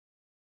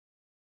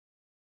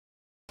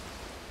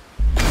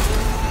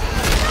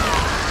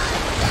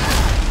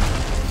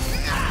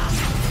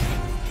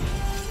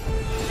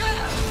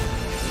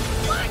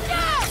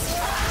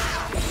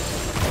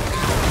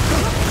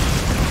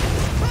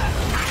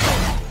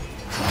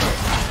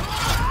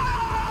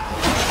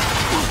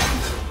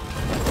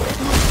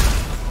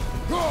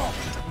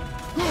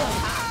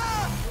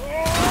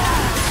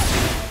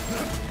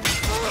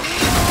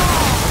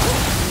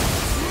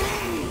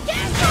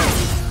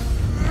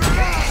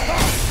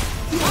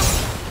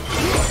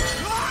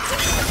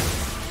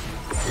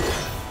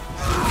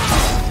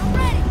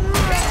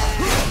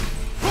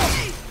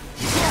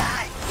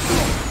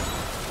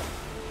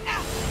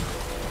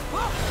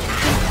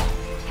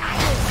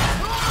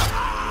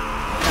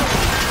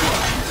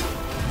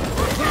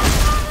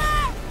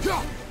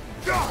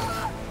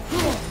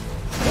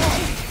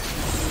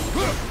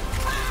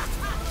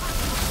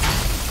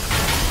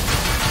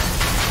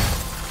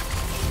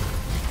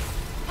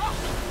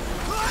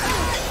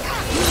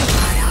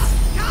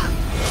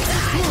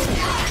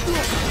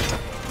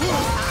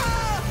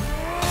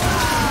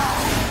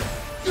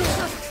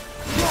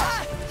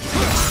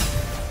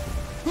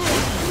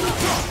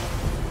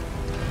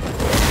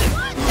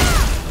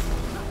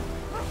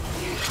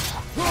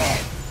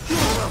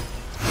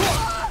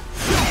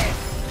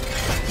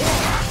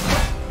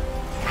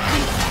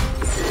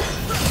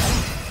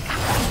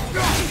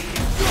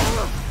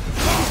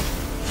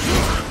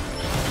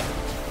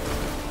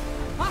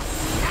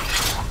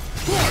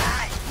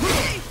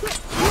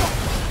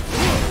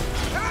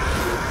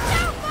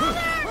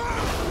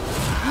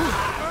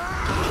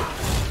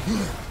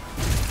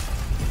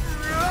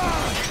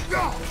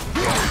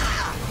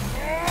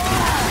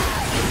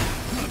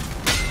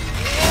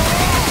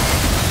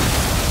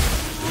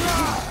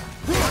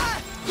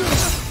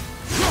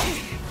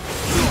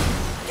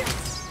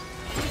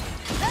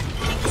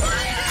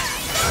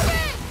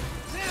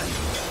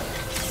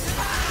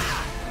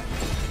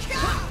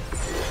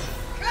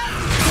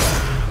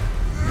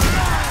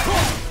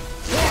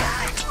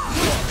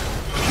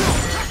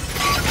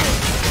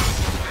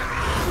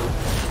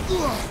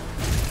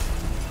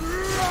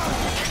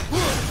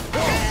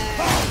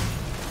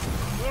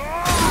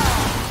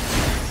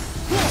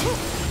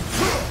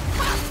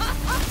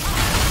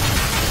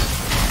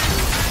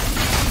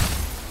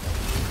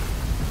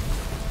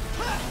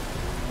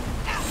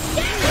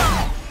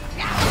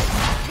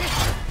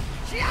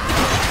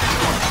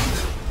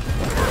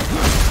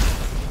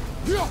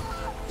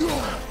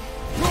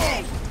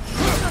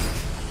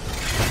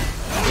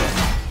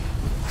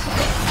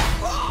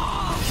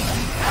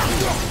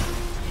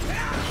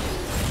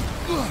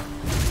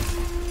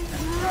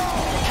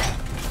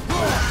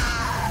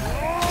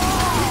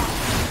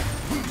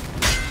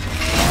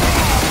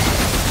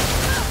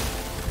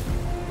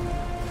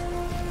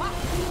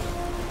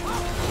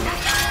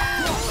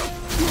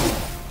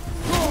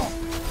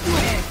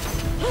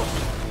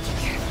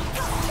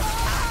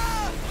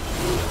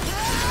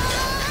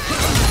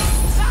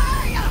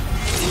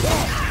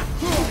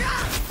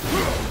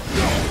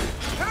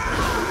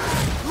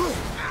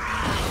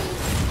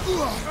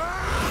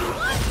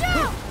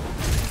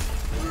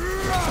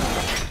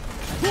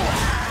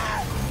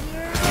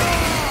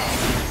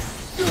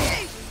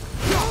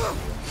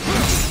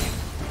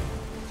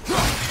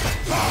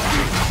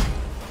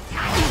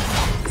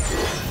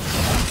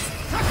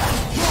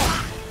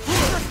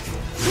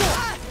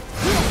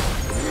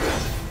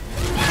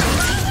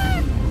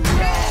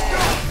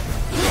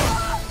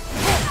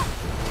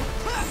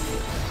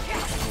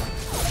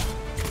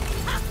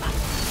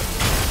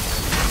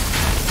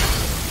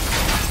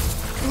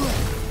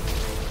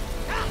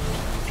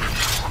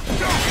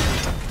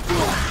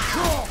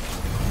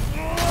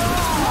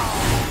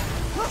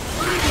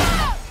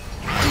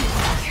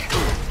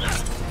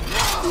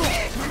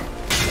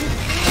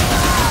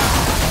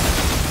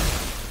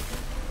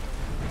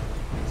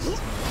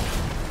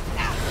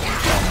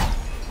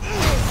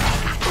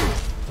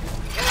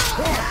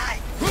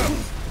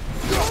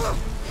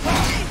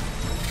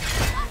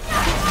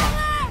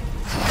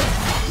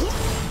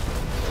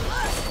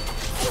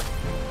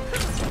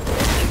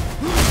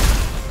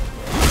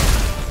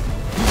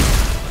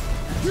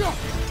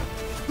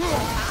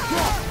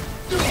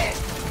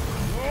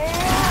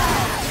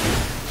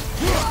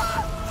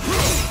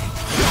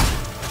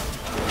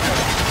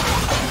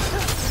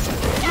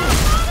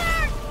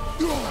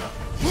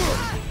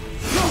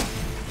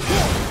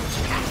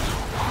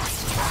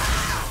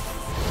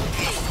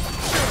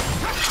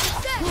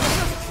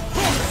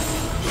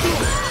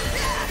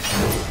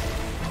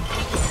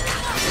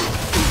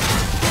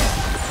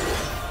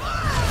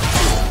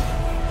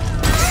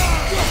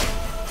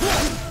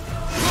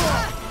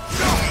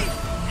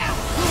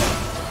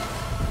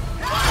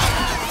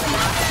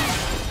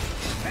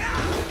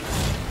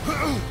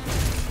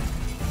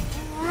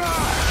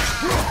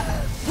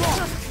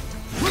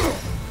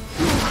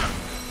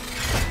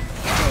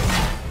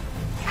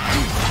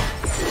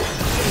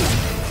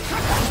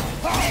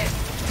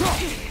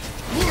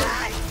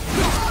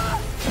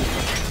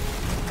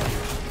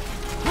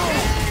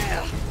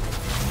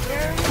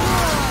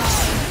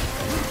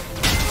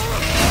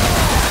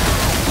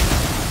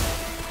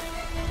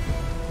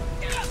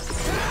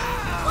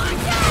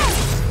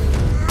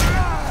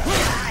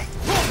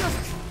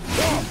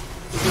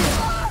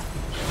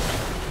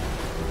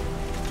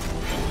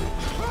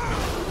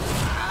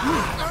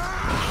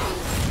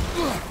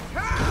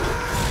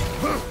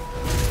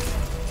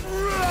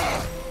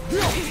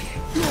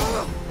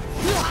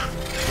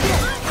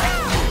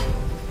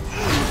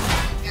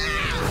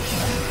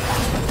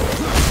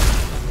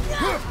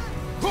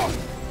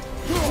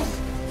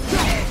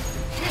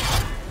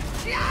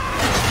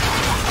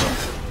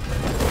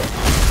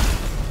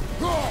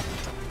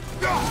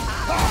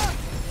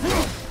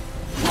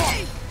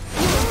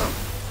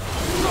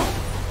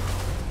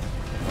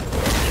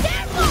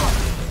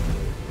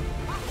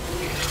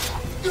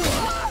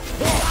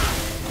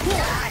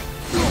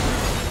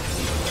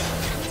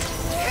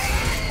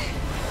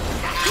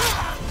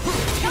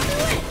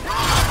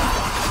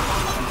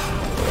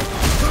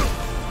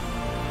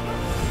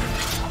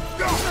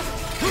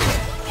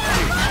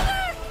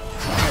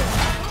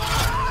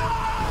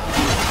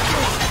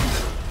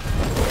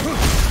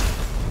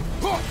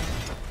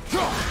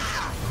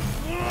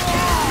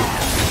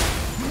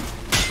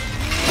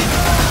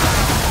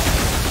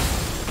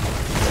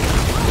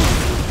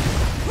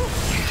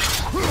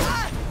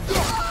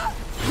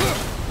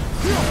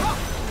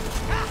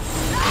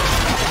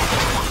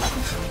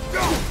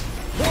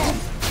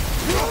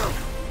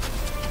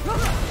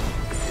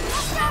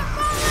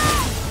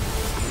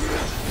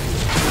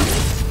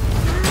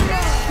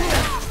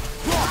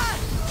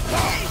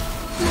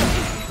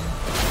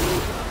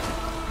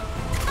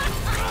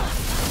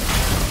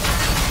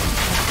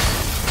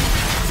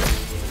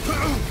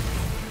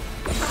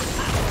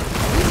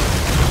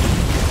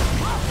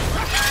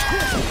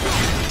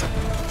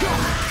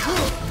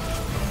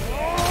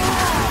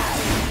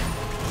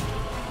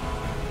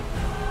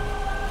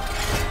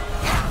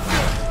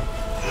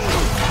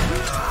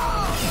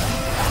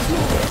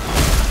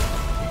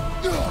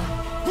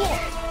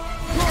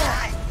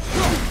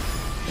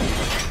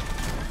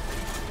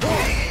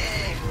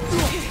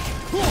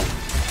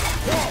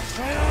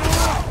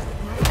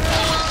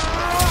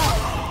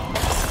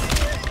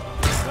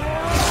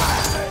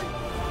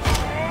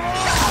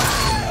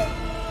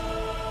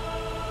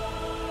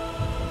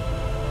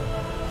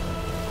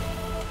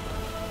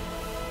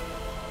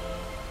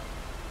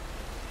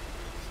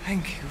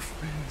Thank you,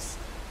 friends.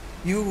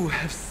 You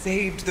have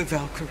saved the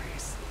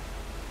Valkyries.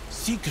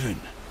 Sigrun,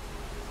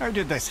 how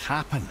did this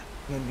happen?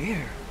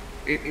 Lenir,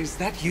 is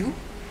that you?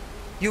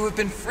 You have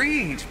been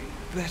freed,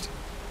 but...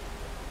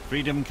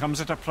 Freedom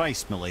comes at a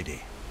price,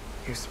 milady.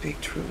 You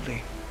speak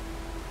truly.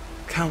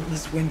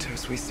 Countless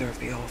winters we served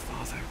the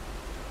All-Father.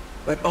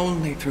 But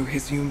only through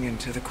his union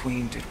to the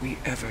Queen did we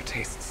ever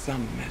taste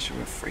some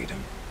measure of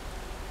freedom.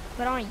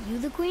 But aren't you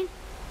the Queen?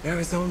 There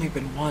has only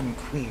been one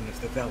Queen of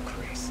the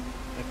Valkyries,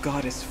 the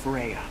goddess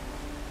Freya.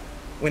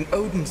 When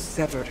Odin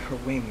severed her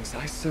wings,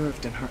 I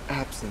served in her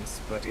absence,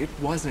 but it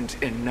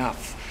wasn't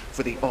enough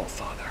for the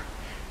All-Father.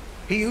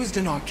 He used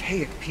an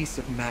archaic piece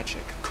of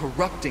magic,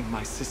 corrupting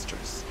my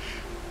sisters.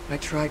 I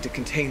tried to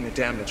contain the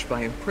damage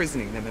by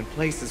imprisoning them in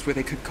places where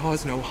they could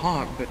cause no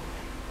harm, but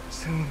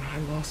soon I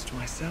lost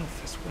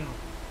myself as well.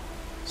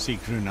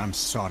 Sigrun, I'm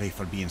sorry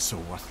for being so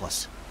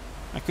worthless.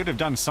 I could have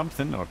done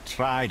something, or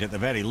tried at the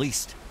very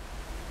least.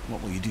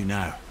 What will you do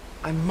now?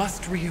 I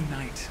must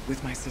reunite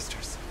with my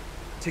sisters.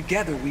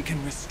 Together we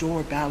can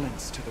restore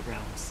balance to the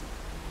realms.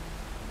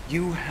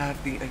 You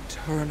have the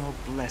eternal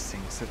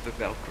blessings of the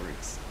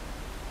Valkyries.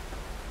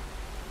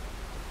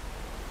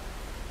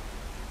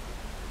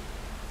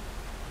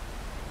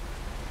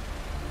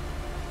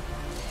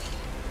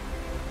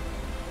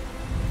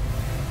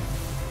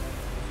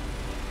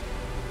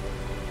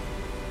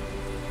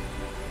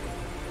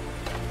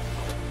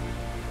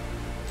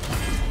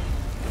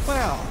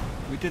 Well,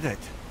 we did it,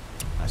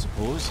 I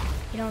suppose.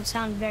 You don't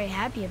sound very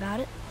happy about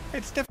it.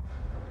 It's difficult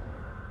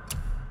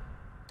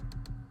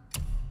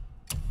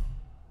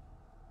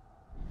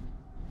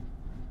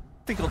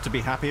to be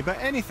happy about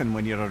anything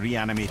when you're a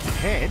reanimated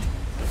head.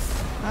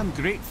 I'm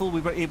grateful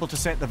we were able to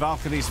set the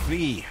Valkyries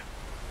free.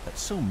 But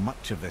so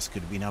much of this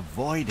could have been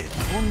avoided,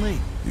 if only...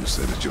 You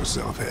said it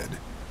yourself, Head.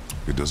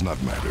 It does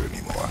not matter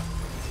anymore.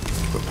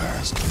 The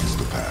past is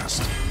the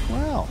past.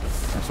 Well,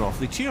 that's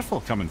awfully cheerful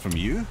coming from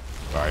you.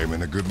 I am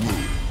in a good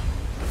mood.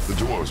 The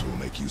dwarves will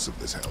make use of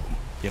this helm.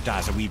 Your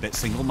dad's a wee bit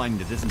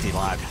single-minded, isn't he,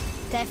 lad?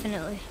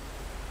 Definitely.